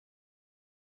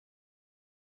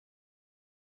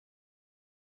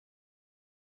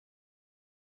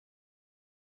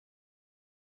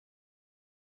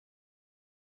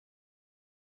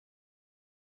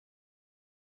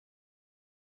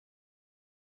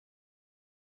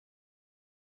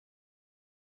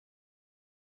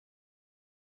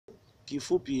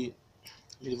Kifupi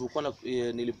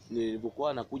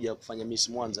nilivyokuwa nakuja kufanya Miss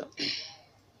Mwanza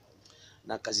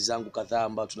na kazi zangu kadhaa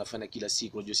ambazo tunafanya kila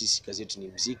siku. Unajua sisi kazi yetu ni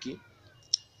muziki.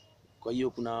 Kwa hiyo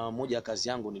kuna moja ya kazi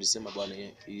yangu nilisema bwana,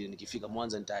 nikifika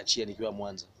Mwanza nitaachia nikiwa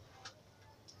Mwanza.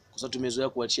 Kwa sababu tumezoea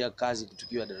kuachia kazi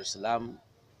tukiwa Dar es Salaam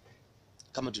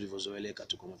kama tulivyozoeleka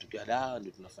tu, kama tukiwa Dar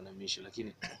ndio tunafanamisha,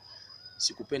 lakini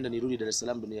sikupenda nirudi Dar es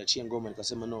Salaam ndio niachie ngoma.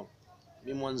 Nikasema no,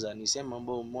 mimi Mwanza ni sema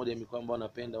ambao mmoja mikoa ambao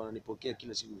napenda, wananipokea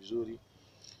kila siku vizuri,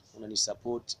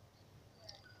 wananisupport.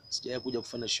 Sijawahi kuja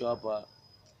kufanya show hapa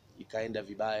ikaenda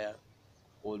vibaya.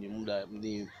 Kwa ni muda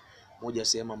ni moja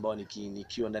sehemu ambao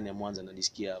nikiwa ndani ya Mwanza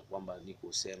najisikia kwamba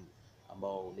niko sehemu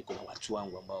ambao niko na watu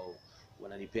wangu ambao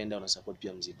wananipenda, wanasupport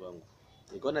pia muziki wangu.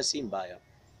 Nikaona si mbaya,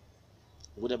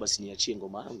 ngoja basi niachie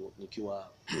ngoma yangu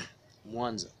nikiwa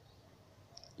Mwanza.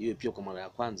 Hiyo pia kwa mara ya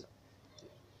kwanza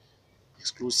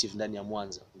exclusive ndani ya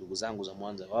Mwanza. Ndugu zangu za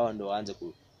Mwanza wao ndio waanze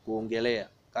kuongelea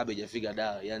kabla hajafika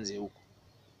Dar, ianze huko.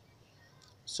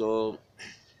 So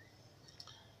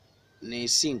ni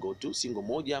single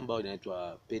moja ambayo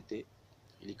inaitwa Pete.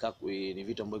 Ilikaa ni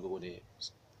vitu ambavyo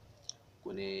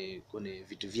kwenye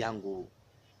vitu vyangu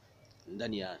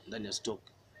ndani ya stock.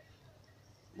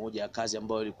 Moja ya kazi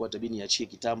ambayo ilikuwa tabini niachie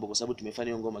kitambo, kwa sababu tumefanya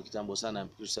hiyo ngoma kitambo sana,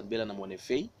 Christian Bella na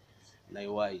Mwanefei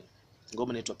na UI.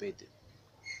 Ngoma inaitwa Pete.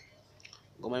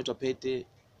 Ngoma inaitwa Pete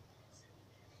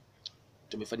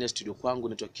tumefanya studio kwangu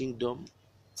inaitwa Kingdom.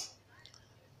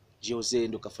 Jose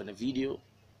ndo kafanya video.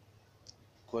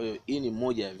 Kwa hiyo hii ni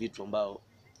moja ya vitu ambao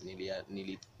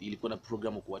nilikuwa na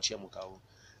programu kuachia mwaka huu,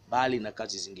 bali na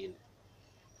kazi zingine.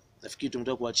 Nafikiri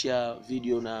tumetoka kuachia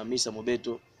video na Misa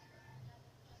Mobeto.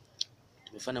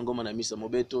 Tumefanya ngoma na Misa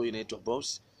Mobeto inaitwa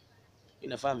Boss.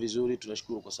 Inafanya vizuri,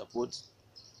 tunashukuru kwa support.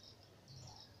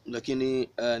 Lakini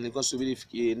nilikuwa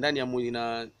subiri ndani ya mwezi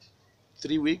na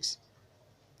 3 weeks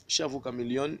shavuka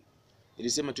milioni.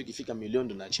 Nilisema tu ikifika milioni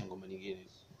ndo naachia ngoma nyingine.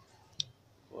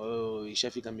 Kwa hiyo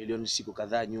ishafika milioni siku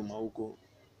kadhaa nyuma huko,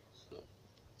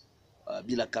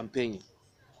 bila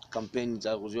kampeni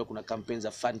za kuzua. Kuna kampeni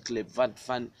za fan club,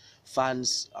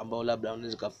 fans ambao labda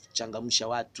wanaweza kuchangamsha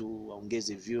watu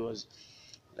waongeze viewers,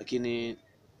 lakini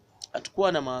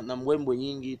hatakuwa na mbwembwe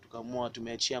nyingi. Tukaamua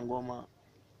tumeachia ngoma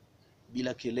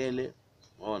bila kelele,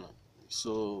 unaona.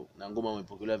 So na ngoma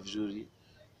imepokelewa vizuri,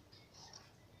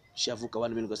 shavuka 1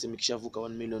 million. Nikasema kishavuka 1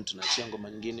 million tunaachia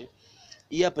ngoma nyingine.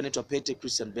 Hii hapa inaitwa Pete,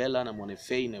 Christian Bella na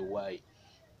Mwanefei na UI.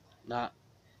 Na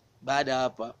baada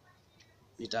hapa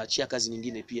nitaachia kazi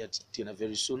nyingine pia tena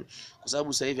very soon, kwa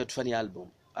sababu sasa hivi hatufanyi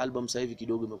album sasa hivi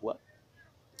kidogo imekuwa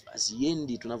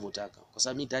aziendi tunavyotaka, kwa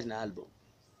sababu mimi tayari na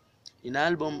ina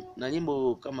album na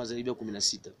nyimbo kama zaidi ya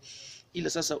 16. Ila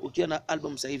sasa ukiwa na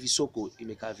album sasa hivi soko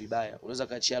imekaa vibaya, unaweza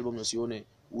kaachia album na usione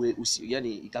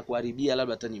yani ikakuharibia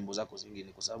labda hata nyimbo zako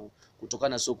zingine, kwa sababu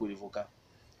kutokana na soko ilivyokaa.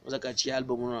 Unaweza kaachia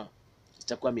album unaona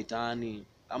itakuwa mitaani,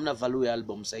 hamna value ya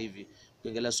album sasa hivi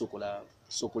ukiangalia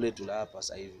soko letu la hapa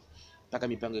sasa hivi. Mpaka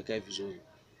mipango ikae vizuri.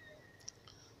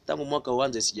 Tangu mwaka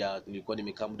uanze nilikuwa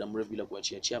nimekaa muda mrefu bila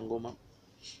kuachia ngoma.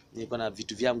 Nilikuwa na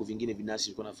vitu vyangu vingine binafsi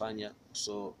nilikuwa nafanya.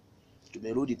 So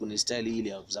tumerudi kwenye style ile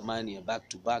ya zamani ya back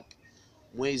to back.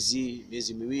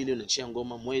 Miezi miwili unaachia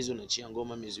ngoma, mwezi unaachia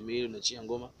ngoma, miezi miwili unaachia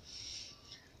ngoma.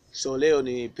 So leo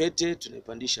ni Pete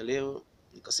tunaipandisha leo.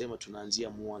 Nikasema tunaanzia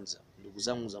Mwanza. Ndugu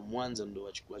zangu za Mwanza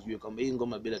ndio wajue kwamba hii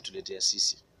ngoma bila tuletea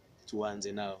sisi,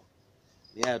 tuanze nao.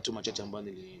 Ni haya tu machache ambayo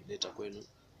nilileta kwenu.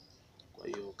 Kwa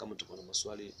hiyo kama tuko na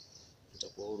maswali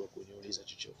mtakuwa huru kuniuliza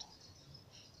chochote.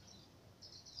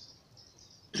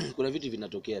 Kuna vitu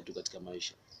vinatokea tu katika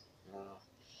maisha.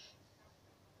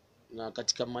 Na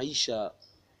katika maisha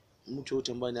mtu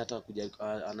yote ambaye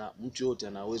anataka mtu yote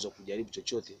ana uwezo wa kujaribu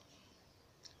chochote.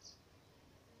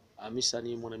 Hamisa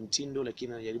ni mwanamitindo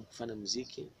lakini anajaribu kufanya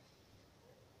muziki.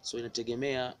 So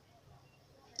inategemea,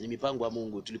 ni mipango ya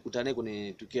Mungu. Tulikutana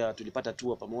kwenye tulipata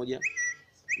tour pamoja.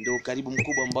 Ndio karibu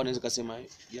mkubwa ambao naweza kusema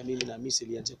ya mimi na Hamisa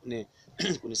ilianza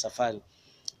kwenye safari.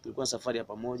 Tulikuwa safari ya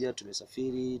pamoja,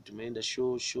 tumesafiri, tumeenda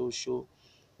show.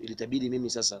 Ilitabidi mimi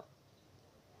sasa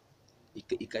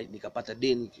nikapata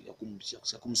deni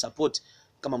ya kumsupport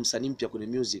kama msanii mpya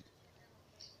kwenye music.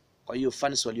 Kwa hiyo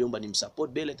fans waliomba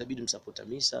nimsupport Bella, itabidi msupport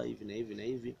Hamisa hivi na hivi na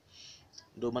hivi.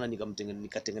 Ndio maana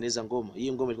nikatengeneza ngoma.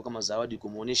 Hiyo ngoma ilikuwa kama zawadi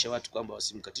kumuonesha watu kwamba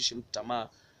wasimkatishe mtu tamaa.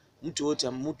 Mtu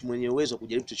mwenye uwezo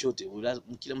kujaribu chochote,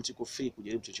 kila mtu yuko free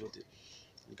kujaribu chochote.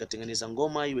 Nikatengeneza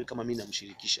ngoma iwe kama mimi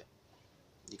namshirikisha.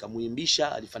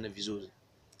 Nikamuimbisha, alifanya vizuri.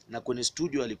 Na kwenye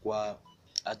studio alikuwa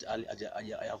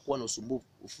hayakuwa na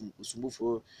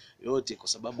usumbufu yote, kwa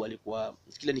sababu alikuwa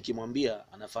kila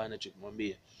nikimwambia anafanya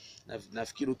ninachomwambia.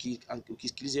 Nafikiri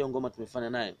ukisikiliza hiyo ngoma tumefanya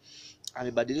naye,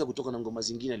 amebadilika kutoka na ngoma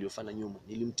zingine aliyofanya nyuma.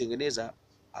 Nilimtengeneza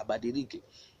abadilike,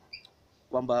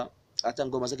 kwamba hata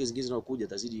ngoma zake zingine zinazokuja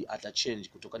atachange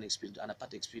kutokana na experience,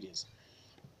 anapata experience.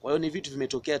 Kwa hiyo ni vitu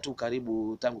vimetokea tu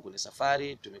karibu tangu kwenye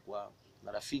safari, tumekuwa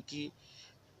marafiki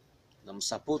na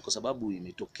msupport, kwa sababu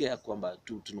imetokea kwamba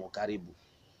tuna karibu,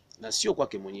 na sio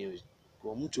kwake mwenyewe,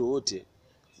 kwa mtu yoyote,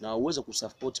 na uweza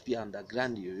kusupport pia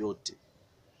underground yoyote.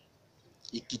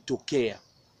 Ikitokea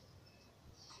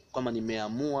kama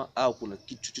nimeamua au kuna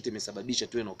kitu chochote kimesababisha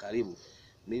tuwe na karibu,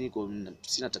 mimi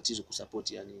sina tatizo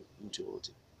kusupport yani mtu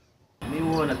yoyote. Mimi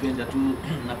huwa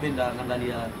napenda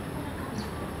angalia,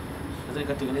 naweza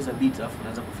nikatengeneza beat afu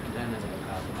naanza kufikiria naweza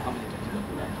kama nitakiwa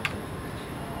kulala.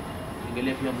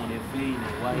 Angalia pia Mwanza na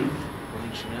White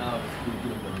connection yao, nafikiri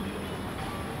kila mtu anajua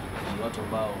ni watu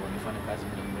ambao wanafanya kazi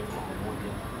muda mrefu kwa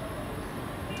pamoja,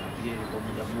 na pia kwa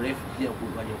muda mrefu pia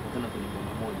kuja kukutana kwenye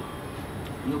ngoma moja.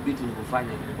 Hiyo beat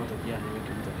nilipofanya nilikuwa tokea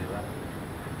niweke mtu kadhaa,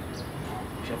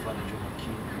 shafana Juma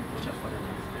King, shafana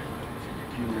na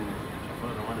Q,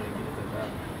 shafana na wana wengine kadhaa,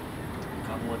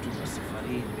 kama watu wa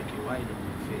safari niweke White na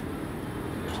Mwanza,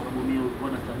 kwa sababu mimi huwa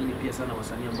nathamini pia sana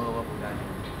wasanii ambao wapo ndani,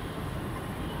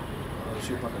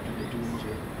 sio paka tu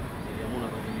nje. Niliamua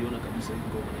kwa niliona kabisa hii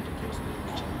ngoma inatakiwa sana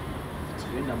kuchana.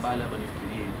 Sienda mbali hapa,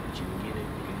 nifikirie nchi nyingine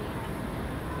nyingine tu.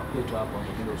 Kwetu hapo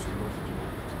bila usumbufu tu.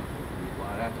 Kwa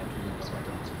haraka tu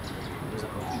nikapata. Naweza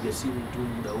kupiga simu tu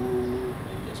muda huu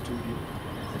na studio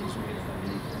na nizuri na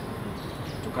kamilika.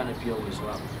 Kutokana pia uwezo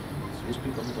wako. Siwezi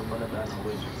pika mtu ambaye ana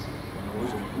uwezo. Ana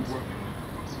uwezo mkubwa.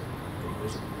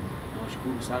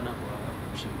 Nawashukuru sana kwa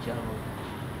ushirikiano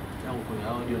tangu kwenye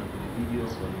audio na kwenye video,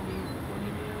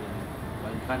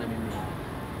 walikana mimi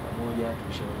pamoja,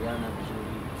 tumeshauriana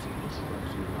vizuri, tusikilize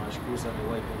vizuri. Nawashukuru sana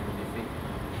White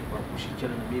kwa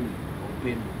kushirikiana na mimi kwa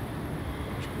upendo.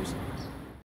 Nashukuru sana.